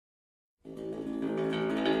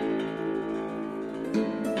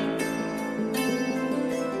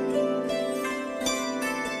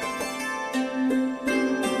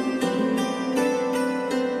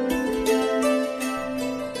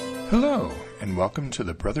and welcome to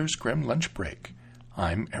the Brothers Grimm Lunch Break.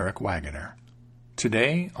 I'm Eric Wagoner.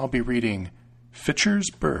 Today I'll be reading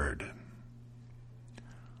Fitcher's Bird.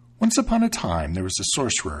 Once upon a time there was a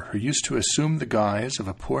sorcerer who used to assume the guise of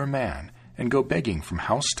a poor man and go begging from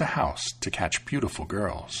house to house to catch beautiful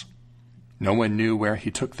girls. No one knew where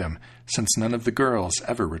he took them, since none of the girls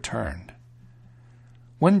ever returned.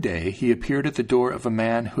 One day he appeared at the door of a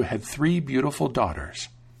man who had 3 beautiful daughters.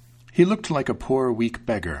 He looked like a poor, weak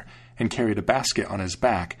beggar, and carried a basket on his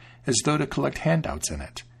back as though to collect handouts in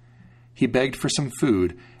it. He begged for some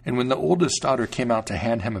food, and when the oldest daughter came out to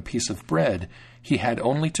hand him a piece of bread, he had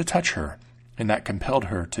only to touch her, and that compelled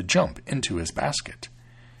her to jump into his basket.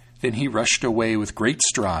 Then he rushed away with great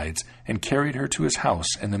strides and carried her to his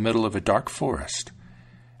house in the middle of a dark forest.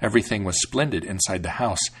 Everything was splendid inside the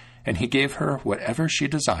house, and he gave her whatever she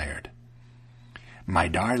desired. "My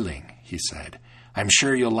darling," he said, "I'm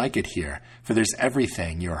sure you'll like it here, for there's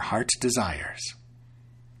everything your heart desires."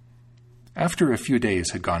 After a few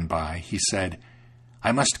days had gone by, he said,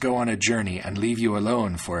 "I must go on a journey and leave you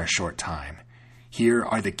alone for a short time. Here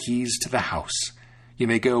are the keys to the house. You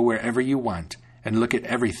may go wherever you want and look at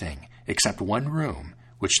everything except one room,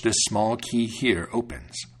 which this small key here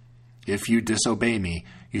opens. If you disobey me,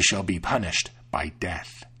 you shall be punished by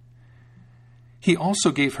death." He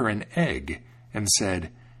also gave her an egg and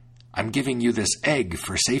said, "I'm giving you this egg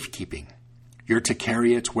for safekeeping. You're to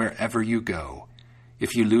carry it wherever you go.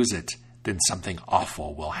 If you lose it, then something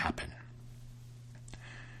awful will happen."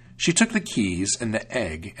 She took the keys and the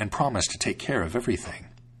egg and promised to take care of everything.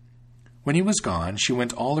 When he was gone, she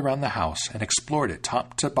went all around the house and explored it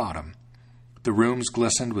top to bottom. The rooms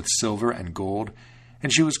glistened with silver and gold,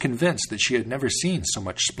 and she was convinced that she had never seen so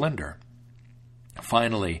much splendor.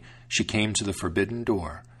 Finally, she came to the forbidden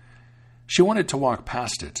door. She wanted to walk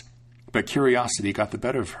past it, but curiosity got the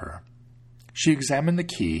better of her. She examined the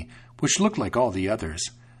key, which looked like all the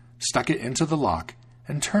others, stuck it into the lock,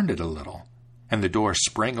 and turned it a little, and the door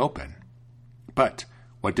sprang open. But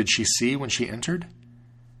what did she see when she entered?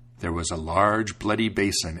 There was a large bloody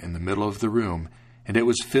basin in the middle of the room, and it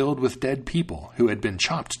was filled with dead people who had been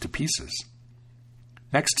chopped to pieces.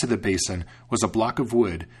 Next to the basin was a block of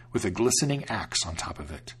wood with a glistening axe on top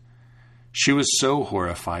of it. She was so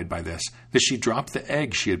horrified by this that she dropped the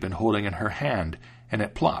egg she had been holding in her hand, and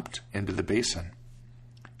it plopped into the basin.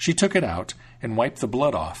 She took it out and wiped the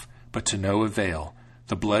blood off, but to no avail.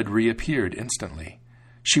 The blood reappeared instantly.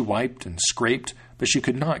 She wiped and scraped, but she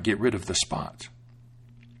could not get rid of the spot.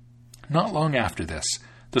 Not long after this,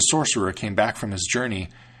 the sorcerer came back from his journey,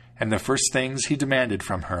 and the first things he demanded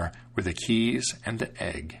from her were the keys and the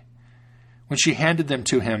egg. When she handed them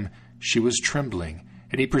to him, she was trembling,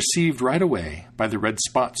 and he perceived right away, by the red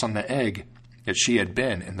spots on the egg, that she had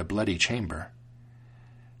been in the bloody chamber.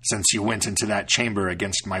 "Since you went into that chamber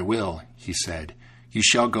against my will," he said, "you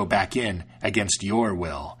shall go back in against your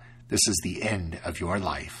will. This is the end of your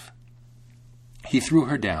life." He threw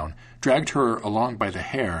her down, dragged her along by the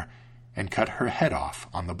hair, and cut her head off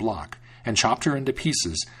on the block, and chopped her into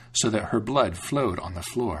pieces so that her blood flowed on the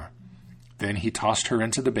floor. Then he tossed her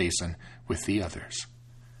into the basin with the others.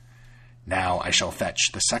 "Now I shall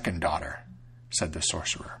fetch the second daughter," said the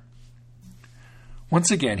sorcerer.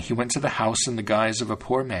 Once again he went to the house in the guise of a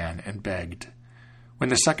poor man and begged. When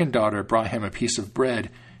the second daughter brought him a piece of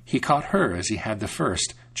bread, he caught her as he had the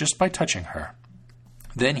first, just by touching her.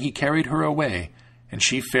 Then he carried her away, and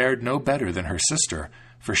she fared no better than her sister,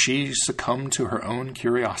 for she succumbed to her own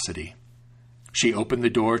curiosity. She opened the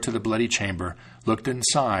door to the bloody chamber, looked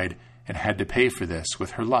inside, and had to pay for this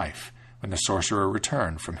with her life when the sorcerer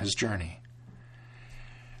returned from his journey.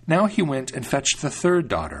 Now he went and fetched the third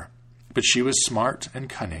daughter, but she was smart and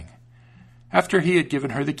cunning. After he had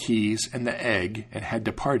given her the keys and the egg and had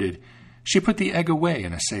departed, she put the egg away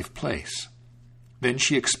in a safe place. Then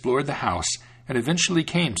she explored the house and eventually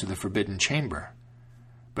came to the forbidden chamber.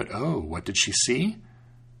 But oh, what did she see?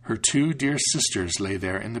 Her 2 dear sisters lay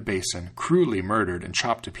there in the basin, cruelly murdered and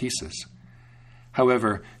chopped to pieces.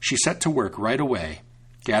 However, she set to work right away,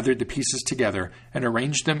 gathered the pieces together, and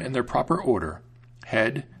arranged them in their proper order: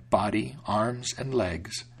 head, body, arms, and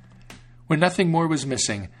legs. When nothing more was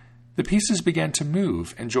missing, the pieces began to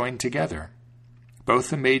move and join together. Both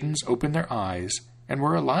the maidens opened their eyes and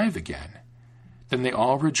were alive again. Then they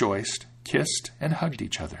all rejoiced, kissed, and hugged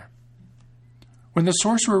each other. When the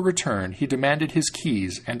sorcerer returned, he demanded his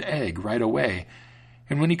keys and egg right away,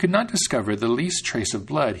 and when he could not discover the least trace of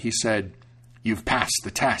blood, he said, "You've passed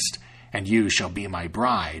the test, and you shall be my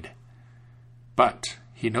bride." But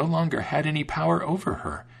he no longer had any power over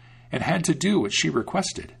her, and had to do what she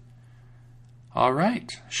requested. "All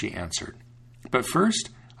right," she answered, "but first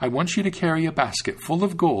I want you to carry a basket full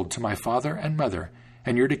of gold to my father and mother,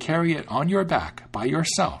 and you're to carry it on your back by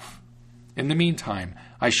yourself. In the meantime,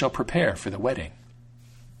 I shall prepare for the wedding."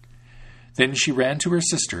 Then she ran to her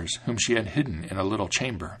sisters, whom she had hidden in a little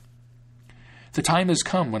chamber. "The time has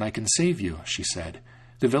come when I can save you," she said.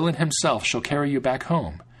 "The villain himself shall carry you back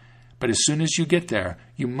home. But as soon as you get there,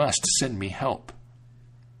 you must send me help."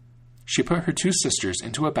 She put her 2 sisters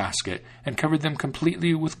into a basket and covered them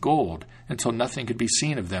completely with gold until nothing could be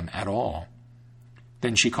seen of them at all.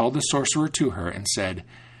 Then she called the sorcerer to her and said,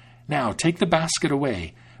 "Now take the basket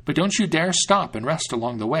away, but don't you dare stop and rest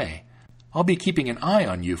along the way. I'll be keeping an eye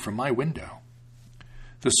on you from my window."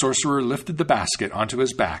 The sorcerer lifted the basket onto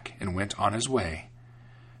his back and went on his way.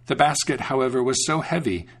 The basket, however, was so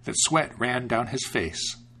heavy that sweat ran down his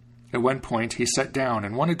face. At one point he sat down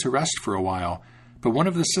and wanted to rest for a while, but one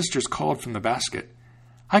of the sisters called from the basket,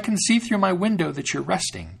 "I can see through my window that you're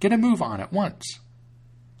resting. Get a move on at once."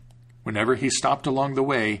 Whenever he stopped along the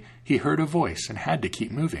way, he heard a voice and had to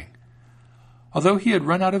keep moving. Although he had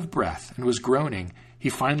run out of breath and was groaning, he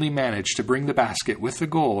finally managed to bring the basket with the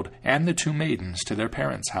gold and the 2 maidens to their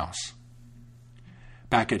parents' house.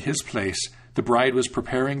 Back at his place, the bride was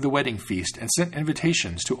preparing the wedding feast and sent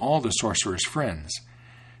invitations to all the sorcerer's friends.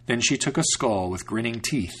 Then she took a skull with grinning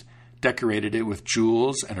teeth, decorated it with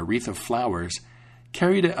jewels and a wreath of flowers,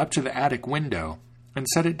 carried it up to the attic window, and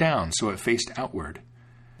set it down so it faced outward.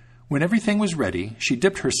 When everything was ready, she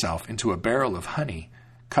dipped herself into a barrel of honey,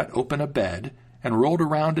 cut open a bed, and rolled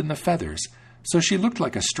around in the feathers, so she looked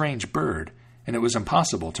like a strange bird, and it was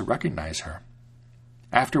impossible to recognize her.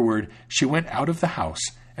 Afterward, she went out of the house,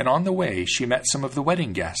 and on the way she met some of the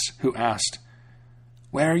wedding guests, who asked,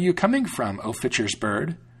 "Where are you coming from, O Fitcher's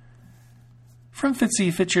bird?" "From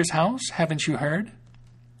Fitcher's house, haven't you heard?"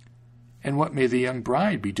 "And what may the young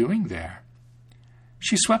bride be doing there?"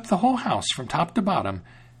 "She swept the whole house from top to bottom.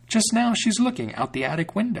 Just now she's looking out the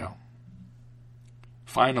attic window."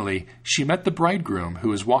 Finally, she met the bridegroom, who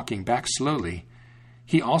was walking back slowly.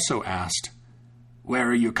 He also asked, "Where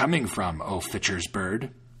are you coming from, O Fitcher's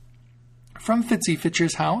bird?" "From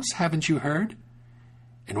Fitcher's house, haven't you heard?"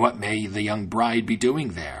 "And what may the young bride be doing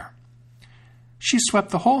there?" "She swept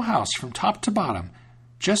the whole house from top to bottom.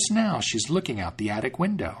 Just now she's looking out the attic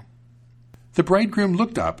window." The bridegroom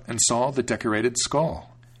looked up and saw the decorated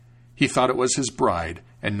skull. He thought it was his bride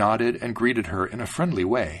and nodded and greeted her in a friendly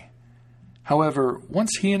way. However,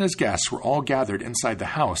 once he and his guests were all gathered inside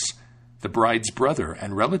the house, the bride's brother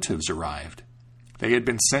and relatives arrived. They had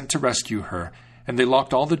been sent to rescue her, and they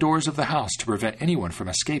locked all the doors of the house to prevent anyone from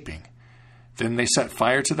escaping. Then they set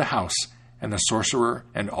fire to the house, and the sorcerer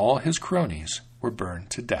and all his cronies were burned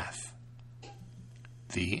to death.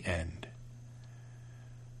 The end.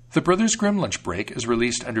 The Brothers Grimm Lunch Break is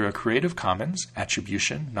released under a Creative Commons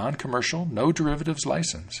Attribution, Non-Commercial, No Derivatives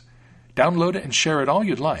license. Download it and share it all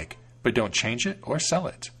you'd like, but don't change it or sell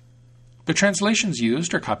it. The translations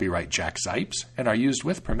used are copyright Jack Zipes and are used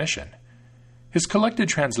with permission. His collected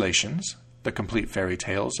translations, The Complete Fairy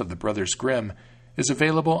Tales of the Brothers Grimm, is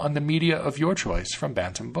available on the media of your choice from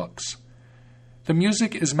Bantam Books. The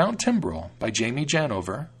music is Mount Timbrel by Jamie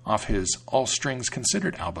Janover off his All Strings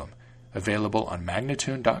Considered album, available on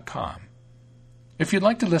Magnatune.com. If you'd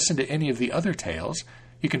like to listen to any of the other tales,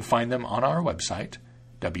 you can find them on our website,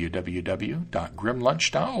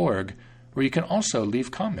 www.grimlunch.org, where you can also leave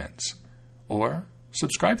comments, or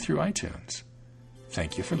subscribe through iTunes.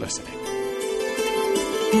 Thank you for listening.